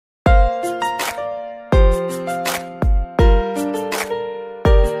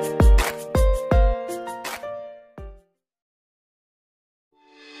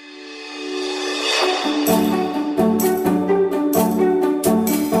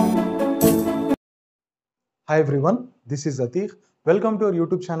Hi everyone, this is ATEEQ. Welcome to our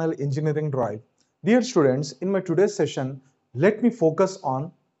YouTube channel Engineering Drive. Dear students, in my today's session, let me focus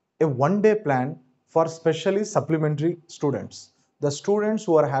on a one-day plan for specially supplementary students, the students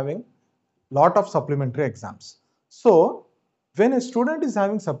who are having lot of supplementary exams. So, when a student is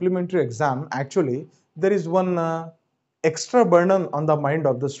having supplementary exam, actually there is one extra burden on the mind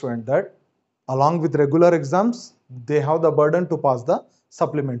of the student that along with regular exams, they have the burden to pass the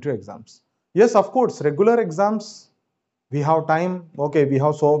supplementary exams. Yes, of course, regular exams, we have time, okay,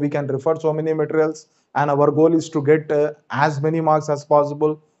 we can refer so many materials and our goal is to get as many marks as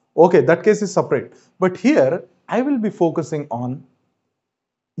possible. Okay, that case is separate. But here, I will be focusing on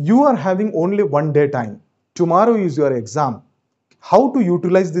you are having only one day time. Tomorrow is your exam. How to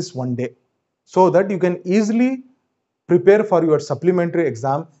utilize this one day so that you can easily prepare for your supplementary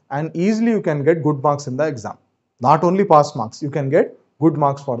exam and easily you can get good marks in the exam. Not only pass marks, you can get good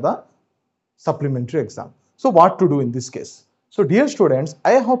marks for the supplementary exam. So what to do in this case? So dear students,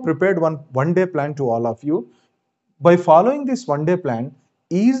 I have prepared one day plan to all of you. By following this one day plan,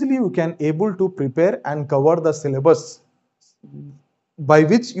 easily you can able to prepare and cover the syllabus by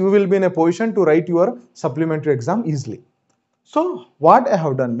which you will be in a position to write your supplementary exam easily. So what I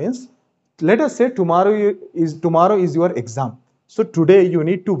have done means, let us say tomorrow is your exam. So today you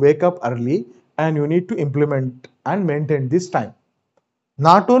need to wake up early and you need to implement and maintain this time.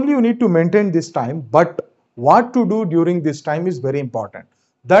 Not only you need to maintain this time, but what to do during this time is very important.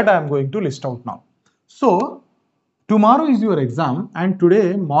 That I am going to list out now. So tomorrow is your exam and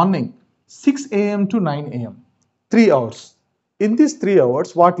today morning 6 a.m. to 9 a.m. 3 hours. In these 3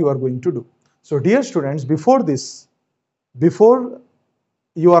 hours, what you are going to do? So dear students, before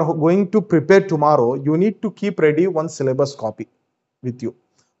you are going to prepare tomorrow, you need to keep ready one syllabus copy with you.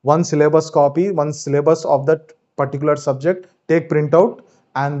 One syllabus copy, one syllabus of that particular subject, take printout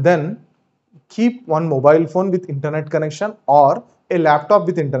and then keep one mobile phone with internet connection or a laptop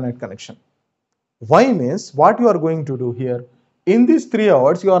with internet connection. Why means what you are going to do here, in these 3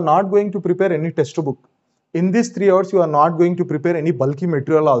 hours, you are not going to prepare any textbook. In these 3 hours, you are not going to prepare any bulky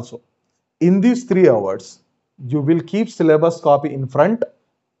material also. In these 3 hours, you will keep syllabus copy in front,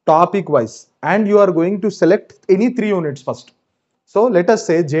 topic wise, and you are going to select any 3 units first. So let us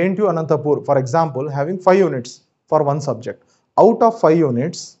say JNTU Anantapur, for example, having 5 units for one subject. Out of 5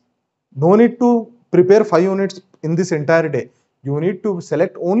 units, no need to prepare 5 units in this entire day. You need to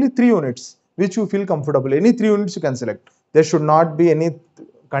select only 3 units which you feel comfortable. Any 3 units you can select. There should not be any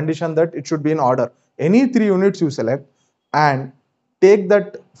condition that it should be in order. Any 3 units you select and take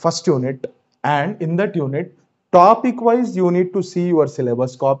that first unit, and in that unit, topic wise, you need to see your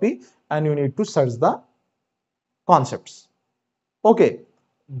syllabus copy and you need to search the concepts. Okay,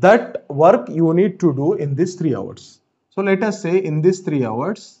 that work you need to do in these 3 hours. So let us say in these 3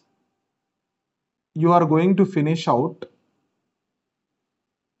 hours, you are going to finish out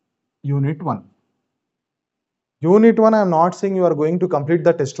unit 1. Unit 1, I am not saying you are going to complete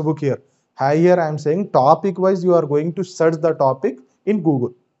the textbook here. Here I am saying topic wise you are going to search the topic in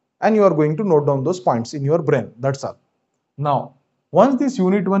Google and you are going to note down those points in your brain. That's all. Now, once this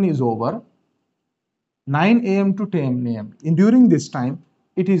unit 1 is over, 9 a.m. to 10 a.m. during this time,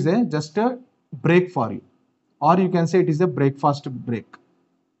 it is just a break for you, or you can say it is a breakfast break.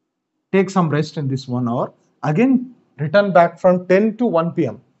 Take some rest in this 1 hour. Again, return back from 10 to 1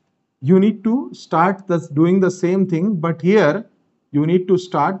 p.m. You need to start doing the same thing, but here you need to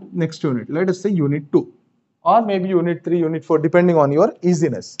start next unit. Let us say unit 2 or maybe unit 3, unit 4, depending on your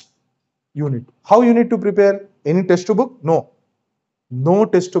easiness. Unit. How you need to prepare? Any textbook? No. No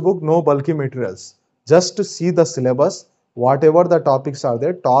textbook, no bulky materials. Just to see the syllabus, whatever the topics are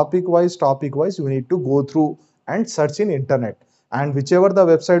there, topic wise, you need to go through and search in internet. And whichever the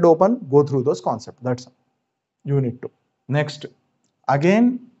website open, go through those concepts. That's all. Unit 2. Next.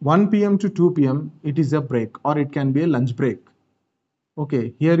 Again, 1 p.m. to 2 p.m. it is a break or it can be a lunch break.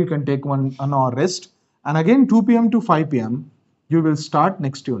 Okay, here you can take one hour rest. And again 2 p.m. to 5 p.m. you will start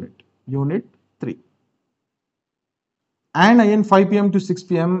next unit, unit 3. And again 5 p.m. to 6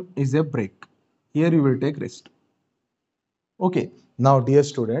 p.m. is a break. Here you will take rest. Okay, now dear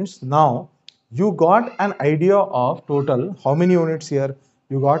students, now you got an idea of total how many units here?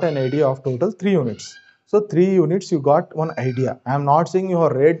 You got an idea of total 3 units. So 3 units you got one idea. I am not saying you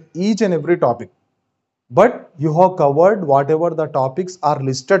have read each and every topic, but you have covered whatever the topics are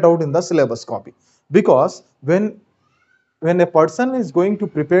listed out in the syllabus copy. Because when a person is going to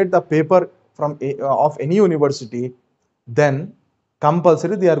prepare the paper from of any university, then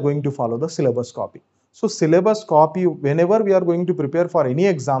compulsory they are going to follow the syllabus copy. So syllabus copy, whenever we are going to prepare for any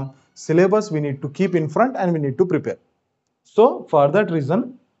exam, syllabus we need to keep in front and we need to prepare. So for that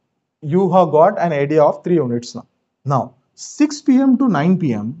reason, you have got an idea of 3 units now. Now 6 p.m. to 9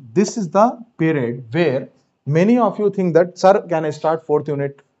 p.m. this is the period where many of you think that, sir, can I start 4th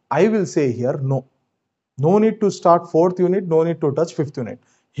unit? I will say here no. No need to start 4th unit, no need to touch 5th unit.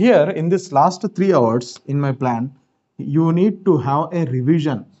 Here in this last 3 hours in my plan, you need to have a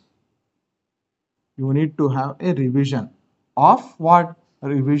revision. You need to have a revision of what?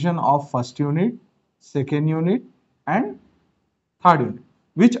 Revision of 1st unit, 2nd unit and 3rd unit,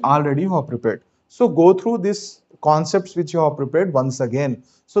 which already you have prepared. So go through these concepts which you have prepared once again.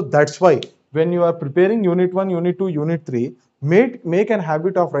 So that's why when you are preparing unit 1, unit 2, unit 3, make an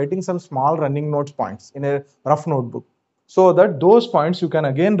habit of writing some small running notes points in a rough notebook, so that those points you can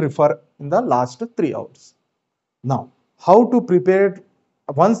again refer in the last 3 hours. Now, how to prepare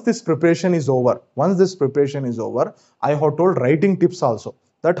once this preparation is over? Once this preparation is over, I have told writing tips also,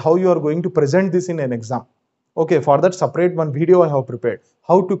 that how you are going to present this in an exam. Okay, for that separate one video I have prepared,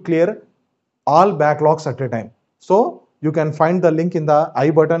 how to clear all backlogs at a time. So you can find the link in the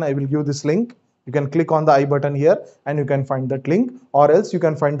I button. I will give this link. You can click on the I button here and you can find that link, or else you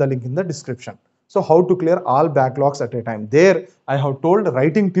can find the link in the description. So how to clear all backlogs at a time. There I have told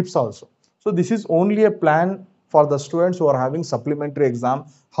writing tips also. So this is only a plan for the students who are having supplementary exam,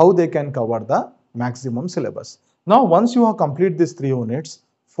 how they can cover the maximum syllabus. Now once you have completed these 3 units,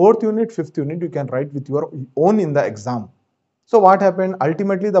 4th unit, 5th unit, you can write with your own in the exam. So what happened?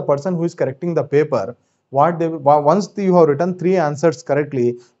 Ultimately, the person who is correcting the paper, once you have written 3 answers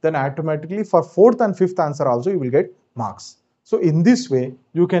correctly, then automatically for 4th and 5th answer also you will get marks. So in this way,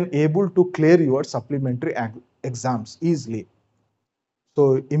 you can able to clear your supplementary exams easily.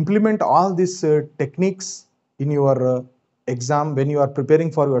 So implement all these techniques in your exam when you are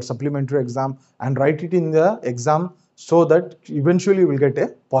preparing for your supplementary exam, and write it in the exam, so that eventually you will get a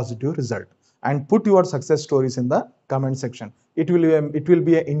positive result. And put your success stories in the comment section. It will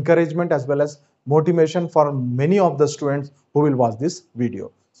be an encouragement as well as motivation for many of the students who will watch this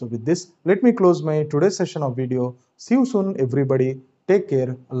video. So with this, let me close my today's session of video. See you soon everybody. Take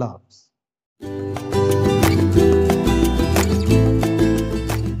care. Allah Hafiz.